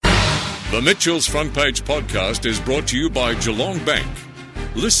The Mitchell's Front Page podcast is brought to you by Geelong Bank.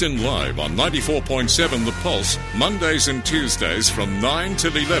 Listen live on 94.7 The Pulse, Mondays and Tuesdays from 9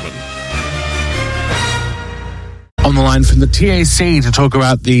 till 11. On the line from the TAC to talk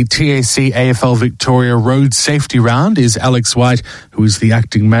about the TAC AFL Victoria Road Safety Round is Alex White, who is the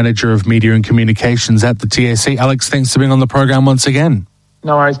Acting Manager of Media and Communications at the TAC. Alex, thanks for being on the program once again.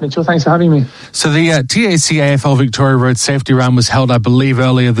 No worries, Mitchell. Thanks for having me. So the TAC AFL Victoria Road Safety Round was held, I believe,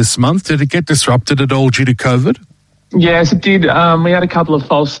 earlier this month. Did it get disrupted at all due to COVID? Yes, it did. We had a couple of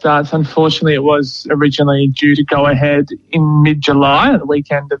false starts. Unfortunately, it was originally due to go ahead in mid-July, the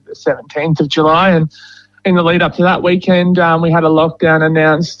weekend of the 17th of July. And in the lead up to that weekend, we had a lockdown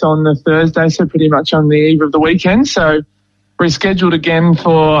announced on the Thursday, so pretty much on the eve of the weekend. So rescheduled again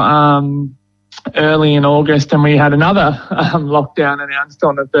for early in August, and we had another lockdown announced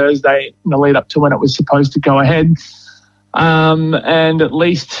on a Thursday in the lead up to when it was supposed to go ahead. And at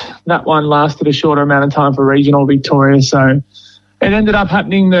least that one lasted a shorter amount of time for regional Victoria. So it ended up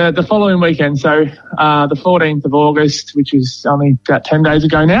happening the following weekend. So the 14th of August, which is only about 10 days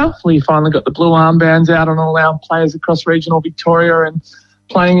ago now, we finally got the blue armbands out on all our players across regional Victoria and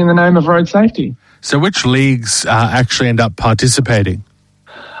playing in the name of road safety. So which leagues actually end up participating?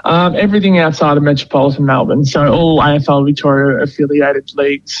 Everything outside of Metropolitan Melbourne. So all AFL Victoria affiliated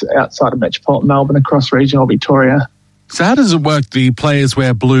leagues outside of Metropolitan Melbourne across regional Victoria. So how does it work? The players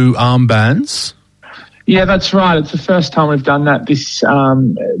wear blue armbands? Yeah, that's right. It's the first time we've done that.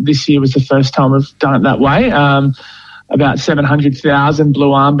 This year was the first time we've done it that way. About 700,000 blue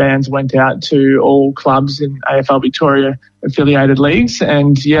armbands went out to all clubs in AFL Victoria affiliated leagues,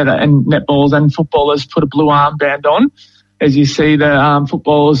 and and netballs and footballers put a blue armband on. As you see, the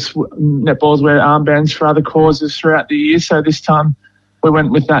netballers wear armbands for other causes throughout the year. So this time we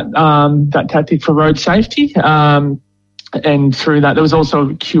went with that tactic for road safety. And through that, there was also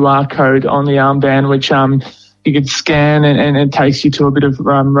a QR code on the armband, which you could scan, and it takes you to a bit of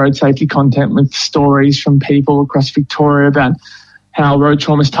road safety content with stories from people across Victoria about how road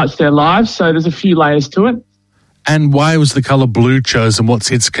trauma's touched their lives. So there's a few layers to it. And why was the colour blue chosen?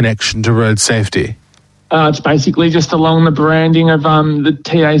 What's its connection to road safety? It's basically just along the branding of the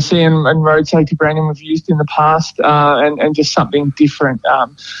TAC and road safety branding we've used in the past, and just something different.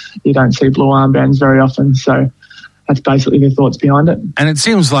 You don't see blue armbands very often, so that's basically the thoughts behind it. And it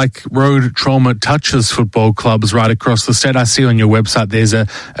seems like road trauma touches football clubs right across the state. I see on your website there's a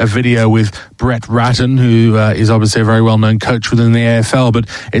video with Brett Ratton, who is obviously a very well-known coach within the AFL, but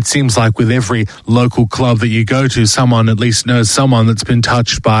it seems like with every local club that you go to, someone at least knows someone that's been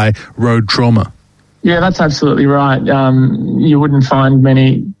touched by road trauma. Yeah, that's absolutely right. You wouldn't find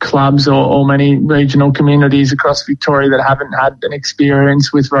many clubs or many regional communities across Victoria that haven't had an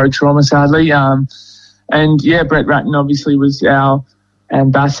experience with road trauma, sadly. Brett Ratton obviously was our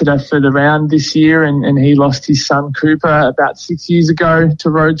ambassador for the round this year, and he lost his son Cooper about 6 years ago to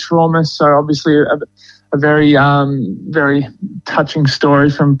road trauma. So obviously a very, very touching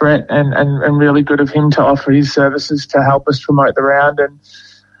story from Brett, and really good of him to offer his services to help us promote the round and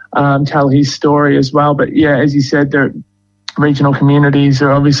tell his story as well. But yeah, as you said, the regional communities are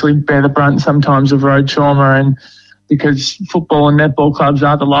obviously bear the brunt sometimes of road trauma, and because football and netball clubs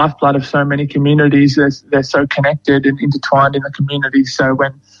are the lifeblood of so many communities, they're so connected and intertwined in the community. So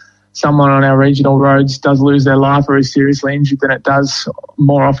when someone on our regional roads does lose their life or is seriously injured, then it does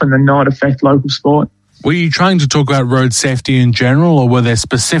more often than not affect local sport. Were you trying to talk about road safety in general, or were there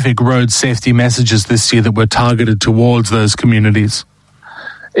specific road safety messages this year that were targeted towards those communities?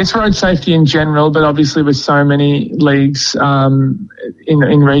 It's road safety in general, but obviously with so many leagues in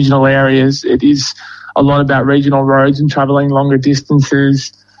regional areas, it is a lot about regional roads and travelling longer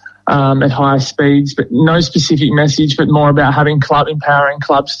distances at higher speeds, but no specific message, but more about empowering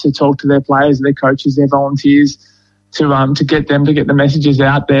clubs to talk to their players, their coaches, their volunteers to get the messages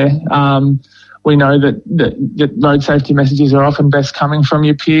out there. We know that road safety messages are often best coming from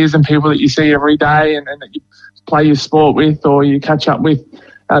your peers and people that you see every day and that you play your sport with or you catch up with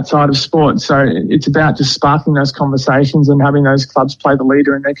outside of sport. So it's about just sparking those conversations and having those clubs play the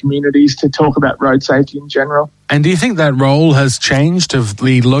leader in their communities to talk about road safety in general. And do you think that role has changed? Have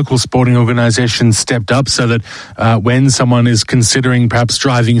the local sporting organisations stepped up so that when someone is considering perhaps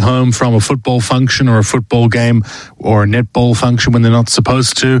driving home from a football function or a football game or a netball function when they're not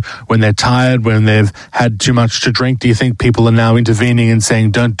supposed to, when they're tired, when they've had too much to drink, do you think people are now intervening and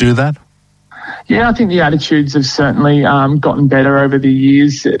saying don't do that? Yeah, I think the attitudes have certainly gotten better over the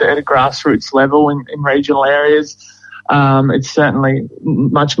years at a grassroots level in regional areas. It's certainly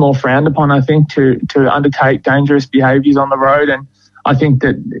much more frowned upon, I think, to undertake dangerous behaviours on the road. And I think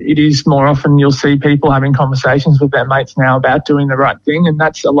that it is more often you'll see people having conversations with their mates now about doing the right thing, and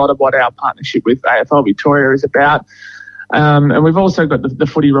that's a lot of what our partnership with AFL Victoria is about. And we've also got the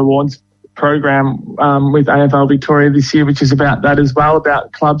Footy Rewards program with AFL Victoria this year, which is about that as well,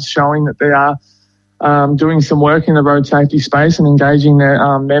 about clubs showing that they are doing some work in the road safety space and engaging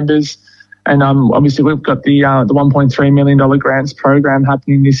their members. And obviously we've got the $1.3 million grants program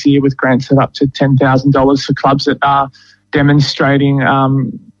happening this year, with grants of up to $10,000 for clubs that are demonstrating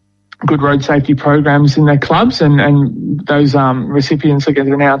good road safety programs in their clubs, and those recipients are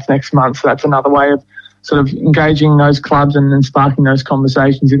getting announced next month. So that's another way of sort of engaging those clubs and sparking those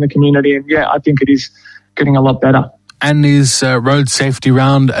conversations in the community. And yeah, I think it is getting a lot better. And is Road Safety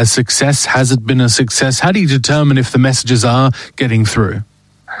Round a success? Has it been a success? How do you determine if the messages are getting through?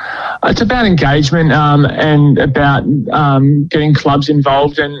 It's about engagement and about getting clubs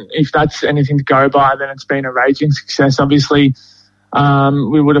involved. And if that's anything to go by, then it's been a raging success. Obviously,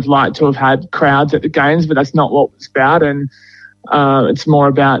 we would have liked to have had crowds at the games, but that's not what it's about. And it's more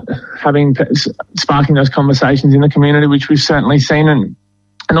about sparking those conversations in the community, which we've certainly seen, and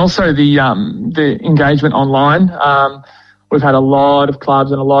also the engagement online. We've had a lot of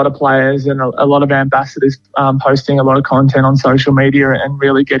clubs and a lot of players and a lot of ambassadors posting a lot of content on social media and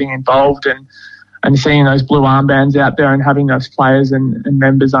really getting involved and seeing those blue armbands out there and having those players and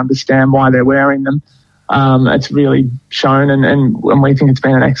members understand why they're wearing them. It's really shown, and we think it's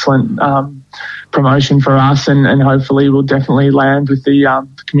been an excellent promotion for us, and hopefully will definitely land with the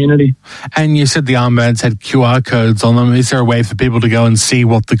community. And you said the armbands had QR codes on them. Is there a way for people to go and see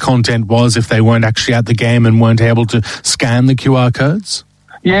what the content was if they weren't actually at the game and weren't able to scan the QR codes?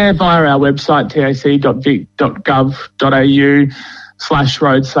 Yeah, via our website,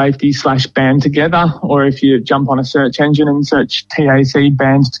 tac.vic.gov.au/road safety/band together, or if you jump on a search engine and search TAC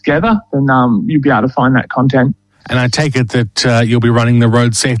band together, then you'll be able to find that content. And I take it that you'll be running the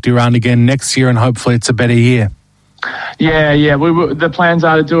Road Safety Round again next year, and hopefully it's a better year. Yeah. The plans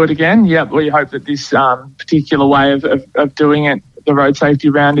are to do it again. Yep, we hope that this particular way of doing it, the Road Safety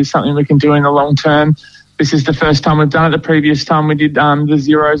Round, is something we can do in the long term. This is the first time we've done it. The previous time we did the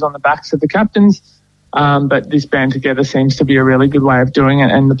zeros on the backs of the captains. But this band together seems to be a really good way of doing it,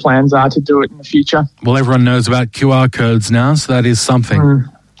 and the plans are to do it in the future. Well, everyone knows about QR codes now, so that is something.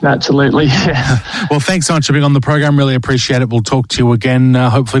 Absolutely, yeah. Well, thanks so much for being on the program. Really appreciate it. We'll talk to you again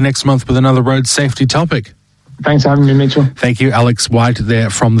hopefully next month with another road safety topic. Thanks for having me, Mitchell. Thank you, Alex White there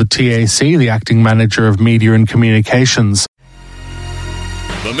from the TAC, the Acting Manager of Media and Communications.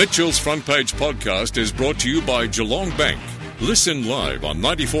 The Mitchell's Front Page podcast is brought to you by Geelong Bank. Listen live on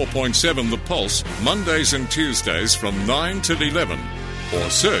 94.7 The Pulse, Mondays and Tuesdays from 9 till 11. Or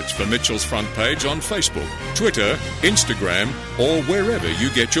search for Mitchell's Front Page on Facebook, Twitter, Instagram, or wherever you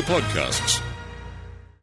get your podcasts.